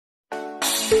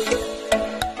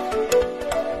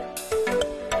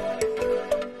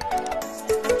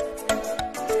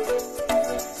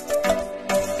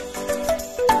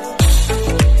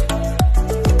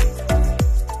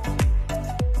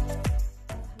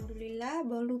Alhamdulillah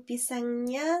bolu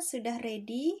pisangnya sudah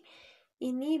ready.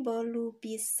 Ini bolu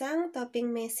pisang topping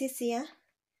mesis ya.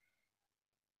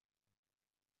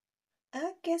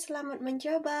 Oke, selamat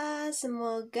mencoba.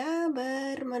 Semoga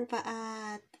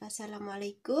bermanfaat.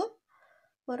 Wassalamualaikum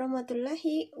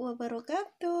warahmatullahi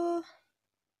wabarakatuh.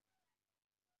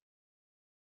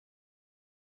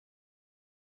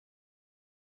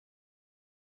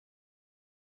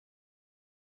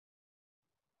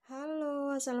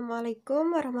 Halo,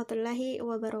 assalamualaikum warahmatullahi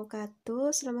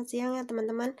wabarakatuh. Selamat siang ya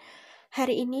teman-teman.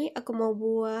 Hari ini aku mau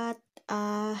buat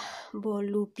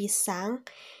bolu pisang.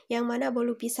 Yang mana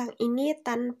bolu pisang ini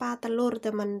tanpa telur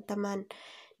teman-teman.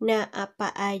 Nah,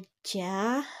 apa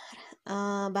aja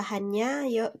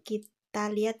bahannya? Yuk kita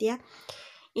lihat ya.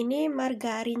 Ini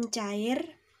margarin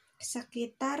cair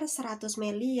sekitar 100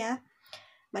 ml ya.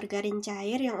 Margarin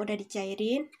cair yang udah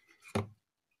dicairin.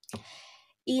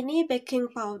 Ini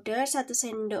baking powder 1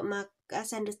 sendok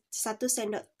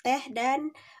teh dan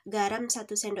garam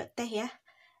 1 sendok teh ya.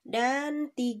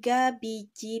 Dan 3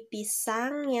 biji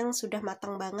pisang yang sudah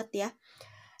matang banget ya.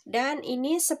 Dan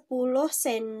ini 10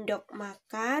 sendok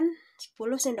makan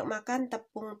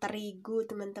tepung terigu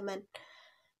teman-teman.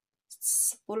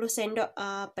 10 sendok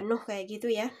penuh kayak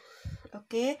gitu ya.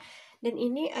 Oke. Dan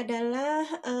ini adalah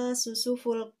susu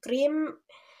full cream.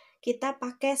 Kita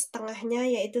pakai setengahnya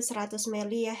yaitu 100 ml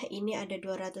ya. Ini ada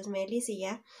 200 ml sih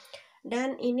ya.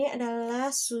 Dan ini adalah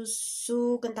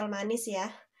susu kental manis ya.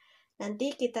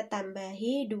 Nanti kita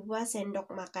tambahi 2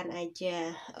 sendok makan aja.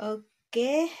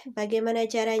 Oke, bagaimana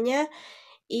caranya?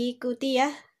 Ikuti ya.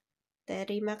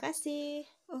 Terima kasih.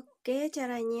 Oke,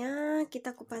 caranya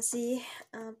kita kupasi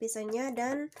pisangnya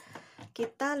dan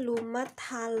kita lumat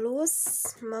halus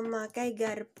memakai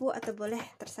garpu atau boleh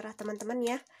terserah teman-teman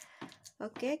ya.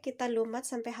 Oke, kita lumat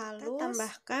sampai halus. Kita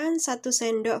tambahkan 1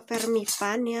 sendok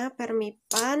vermipan ya,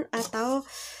 vermipan atau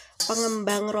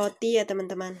pengembang roti ya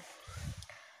teman-teman.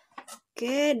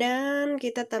 Oke, dan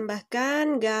kita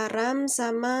tambahkan garam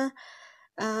sama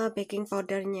baking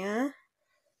powdernya.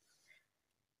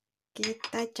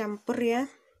 Kita campur ya.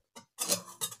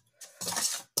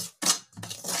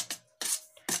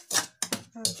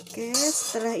 Oke,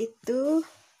 setelah itu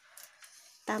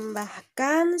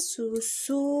tambahkan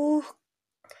susu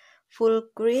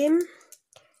full cream.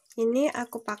 Ini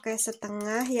aku pakai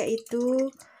setengah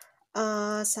yaitu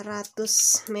 100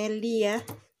 ml ya.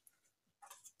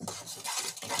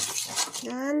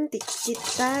 Dan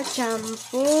kita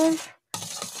campur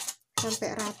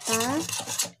sampai rata.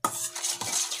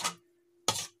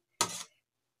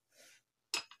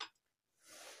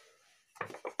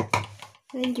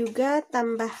 Dan juga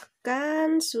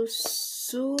tambahkan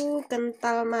susu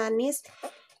kental manis.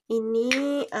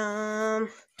 Ini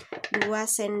 2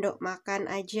 sendok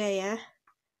makan aja ya.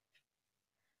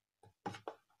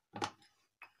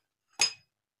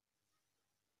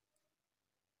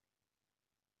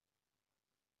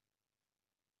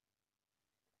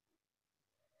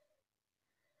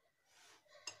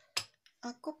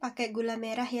 Aku pakai gula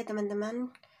merah ya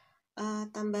teman-teman.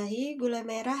 Tambahi gula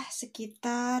merah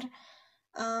sekitar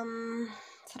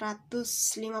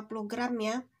 150 gram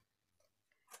ya.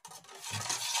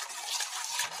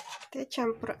 Kita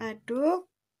campur aduk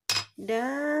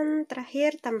dan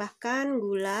terakhir tambahkan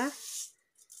gula.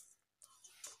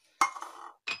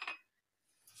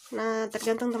 Nah,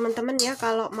 tergantung teman-teman ya,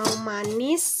 kalau mau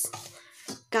manis,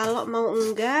 kalau mau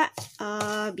enggak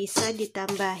bisa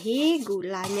ditambahi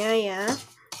gulanya ya.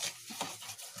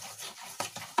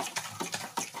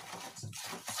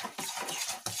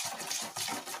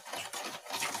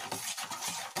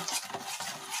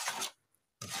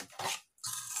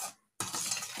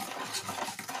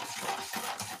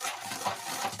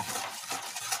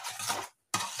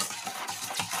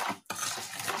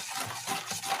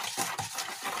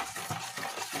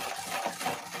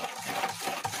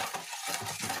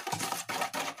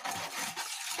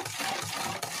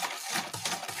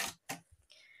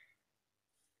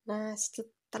 Nah,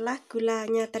 setelah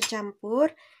gulanya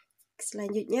tercampur,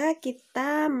 selanjutnya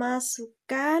kita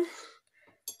masukkan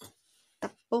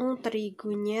tepung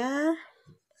terigunya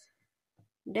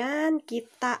dan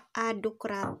kita aduk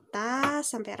rata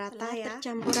sampai rata ya.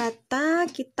 Tercampur rata,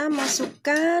 kita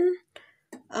masukkan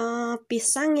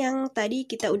pisang yang tadi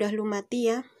kita udah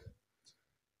lumati ya.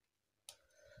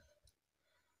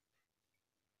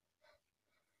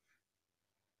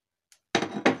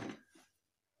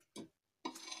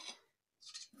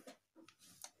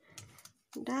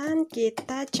 Dan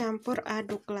kita campur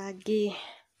aduk lagi.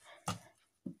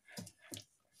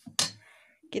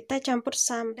 Kita campur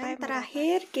sampai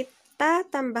terakhir kita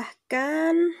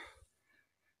tambahkan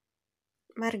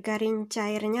margarin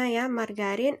cairnya ya,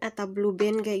 margarin atau blue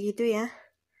band kayak gitu ya.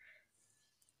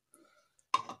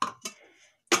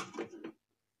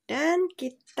 Dan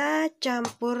kita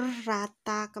campur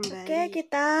rata kembali. Oke,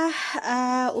 kita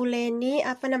uleni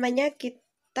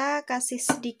kita kasih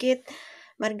sedikit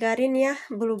margarin ya,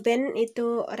 blue band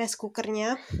itu rice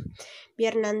cookernya,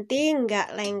 biar nanti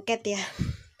nggak lengket ya.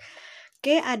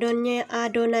 Oke,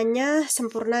 adonannya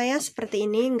sempurna ya, seperti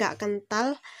ini, nggak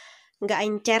kental, nggak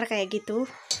encer kayak gitu.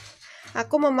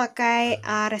 Aku memakai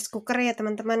rice cooker ya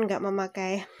teman-teman, nggak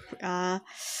memakai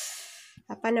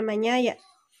ya,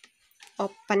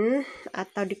 open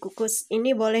atau dikukus.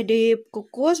 Ini boleh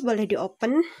dikukus, boleh di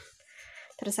open,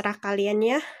 terserah kalian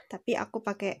ya, tapi aku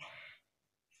pakai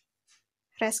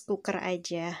rice cooker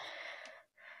aja.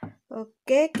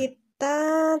 Oke,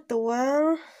 kita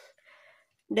tuang,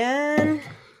 dan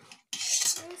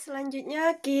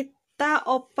selanjutnya kita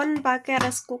open pakai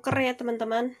rice cooker ya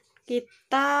teman-teman.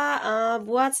 Kita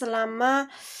buat selama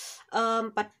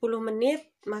 40 menit,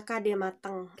 maka dia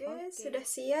matang. Oke, sudah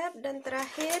siap, dan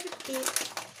terakhir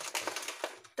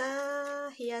kita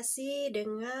hiasi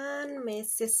dengan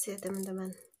meses ya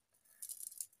teman-teman.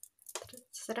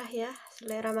 Terserah ya,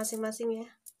 selera masing-masing ya,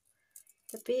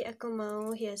 tapi aku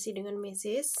mau hiasi dengan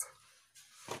meses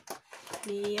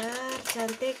biar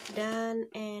cantik dan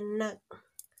enak.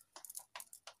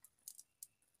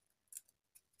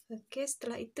 Oke,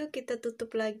 setelah itu kita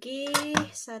tutup lagi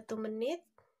 1 menit.